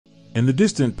In the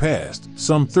distant past,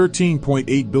 some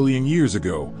 13.8 billion years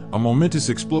ago, a momentous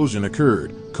explosion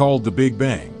occurred, called the Big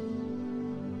Bang.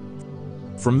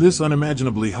 From this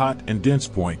unimaginably hot and dense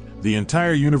point, the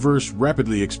entire universe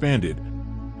rapidly expanded,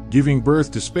 giving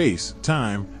birth to space,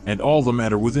 time, and all the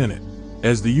matter within it.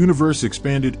 As the universe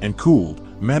expanded and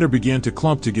cooled, matter began to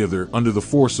clump together under the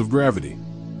force of gravity,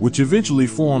 which eventually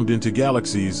formed into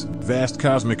galaxies, vast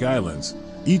cosmic islands,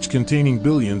 each containing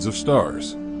billions of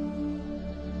stars.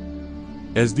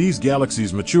 As these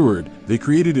galaxies matured, they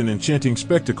created an enchanting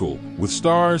spectacle, with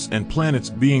stars and planets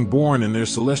being born in their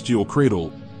celestial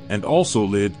cradle, and also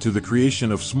led to the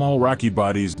creation of small rocky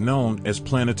bodies known as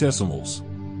planetesimals.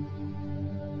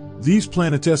 These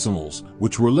planetesimals,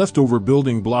 which were leftover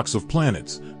building blocks of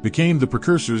planets, became the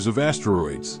precursors of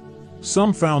asteroids.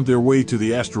 Some found their way to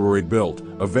the asteroid belt,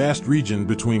 a vast region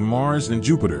between Mars and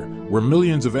Jupiter, where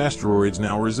millions of asteroids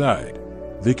now reside.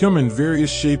 They come in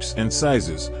various shapes and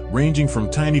sizes, ranging from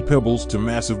tiny pebbles to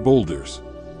massive boulders.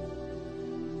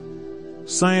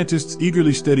 Scientists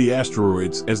eagerly study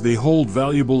asteroids as they hold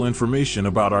valuable information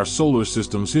about our solar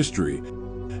system's history,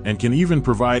 and can even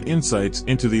provide insights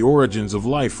into the origins of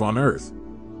life on Earth.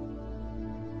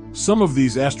 Some of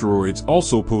these asteroids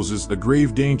also poses a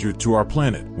grave danger to our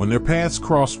planet when their paths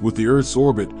cross with the Earth's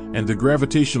orbit and the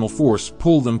gravitational force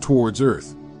pull them towards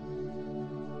Earth.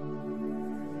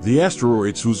 The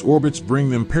asteroids whose orbits bring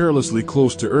them perilously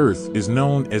close to Earth is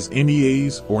known as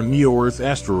NEAs or Neo-Earth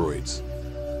asteroids.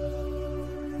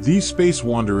 These space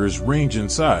wanderers range in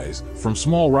size, from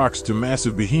small rocks to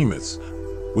massive behemoths,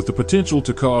 with the potential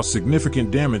to cause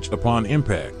significant damage upon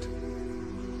impact.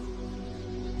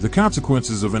 The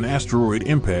consequences of an asteroid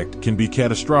impact can be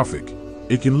catastrophic.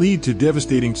 It can lead to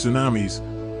devastating tsunamis,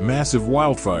 massive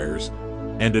wildfires,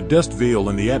 and a dust veil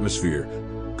in the atmosphere,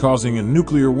 causing a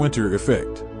nuclear winter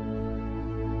effect.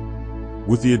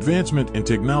 With the advancement in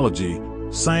technology,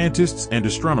 scientists and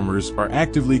astronomers are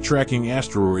actively tracking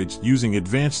asteroids using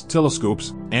advanced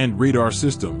telescopes and radar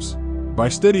systems. By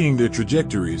studying their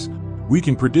trajectories, we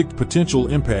can predict potential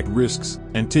impact risks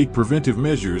and take preventive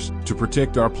measures to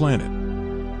protect our planet.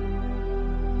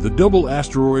 The Double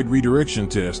Asteroid Redirection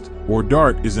Test, or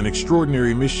DART, is an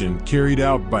extraordinary mission carried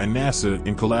out by NASA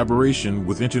in collaboration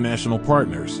with international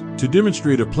partners to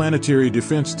demonstrate a planetary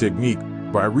defense technique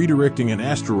by redirecting an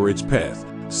asteroid's path,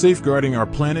 safeguarding our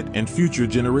planet and future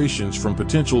generations from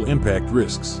potential impact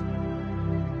risks.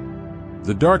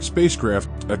 The DART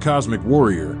spacecraft, a cosmic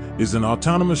warrior, is an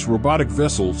autonomous robotic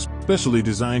vessel specially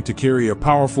designed to carry a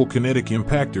powerful kinetic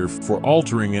impactor for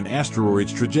altering an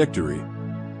asteroid's trajectory.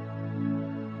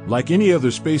 Like any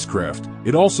other spacecraft,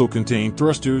 it also contained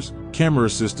thrusters, camera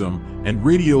system, and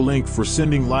radio link for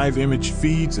sending live image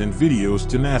feeds and videos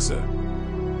to NASA.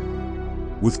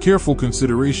 With careful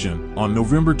consideration, on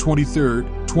November 23,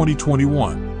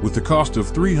 2021, with the cost of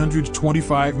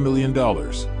 $325 million,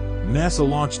 NASA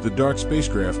launched the DART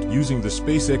spacecraft using the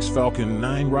SpaceX Falcon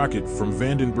 9 rocket from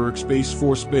Vandenberg Space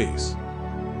Force Base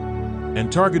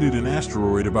and targeted an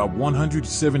asteroid about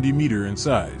 170 meters in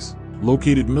size,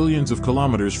 located millions of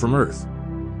kilometers from Earth.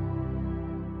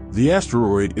 The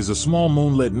asteroid is a small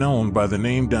moonlet known by the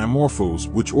name Dimorphos,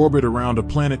 which orbit around a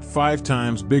planet 5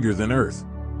 times bigger than Earth.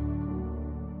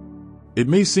 It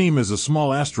may seem as a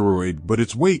small asteroid, but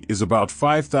its weight is about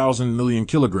 5,000 million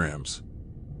kilograms.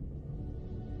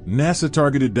 NASA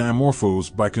targeted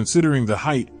Dimorphos by considering the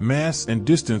height, mass, and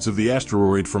distance of the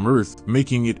asteroid from Earth,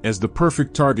 making it as the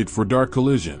perfect target for DART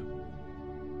collision.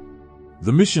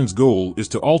 The mission's goal is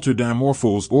to alter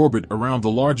Dimorphos' orbit around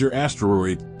the larger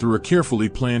asteroid through a carefully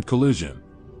planned collision.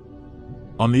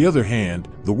 On the other hand,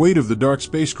 the weight of the DART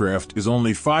spacecraft is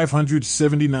only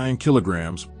 579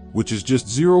 kilograms, which is just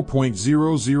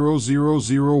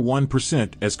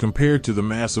 0.00001% as compared to the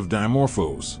mass of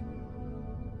Dimorphos.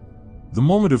 The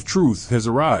moment of truth has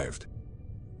arrived.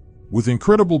 With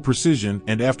incredible precision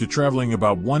and after traveling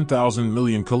about 1,000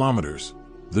 million kilometers,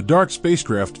 the DART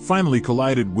spacecraft finally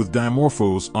collided with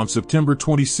Dimorphos on September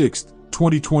 26,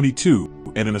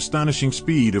 2022, at an astonishing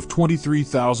speed of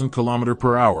 23,000 km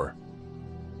per hour.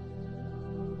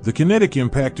 The kinetic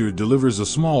impactor delivers a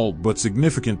small but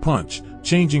significant punch,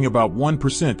 changing about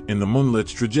 1% in the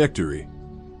moonlet's trajectory.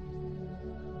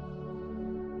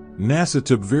 NASA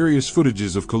took various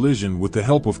footages of collision with the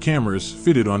help of cameras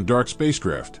fitted on DART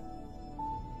spacecraft.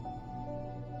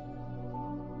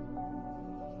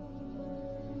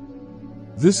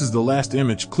 This is the last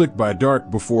image clicked by DART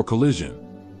before collision.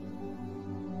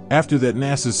 After that,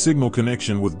 NASA's signal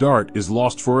connection with DART is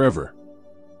lost forever.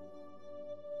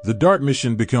 The DART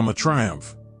mission became a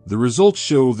triumph. The results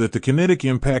show that the kinetic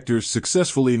impactor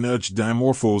successfully nudged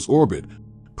Dimorphos' orbit,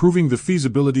 proving the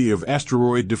feasibility of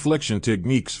asteroid deflection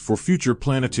techniques for future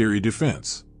planetary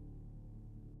defense.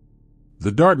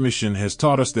 The DART mission has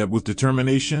taught us that with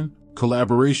determination,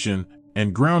 collaboration,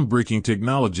 and groundbreaking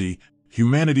technology,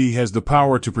 humanity has the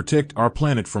power to protect our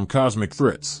planet from cosmic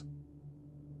threats.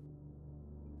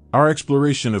 Our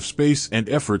exploration of space and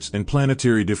efforts in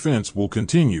planetary defense will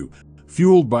continue,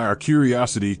 fueled by our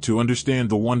curiosity to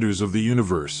understand the wonders of the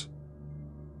universe.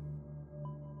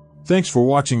 Thanks for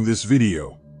watching this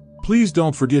video. Please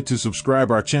don't forget to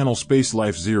subscribe our channel Space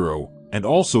Life Zero, and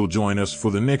also join us for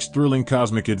the next thrilling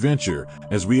cosmic adventure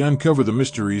as we uncover the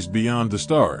mysteries beyond the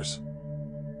stars.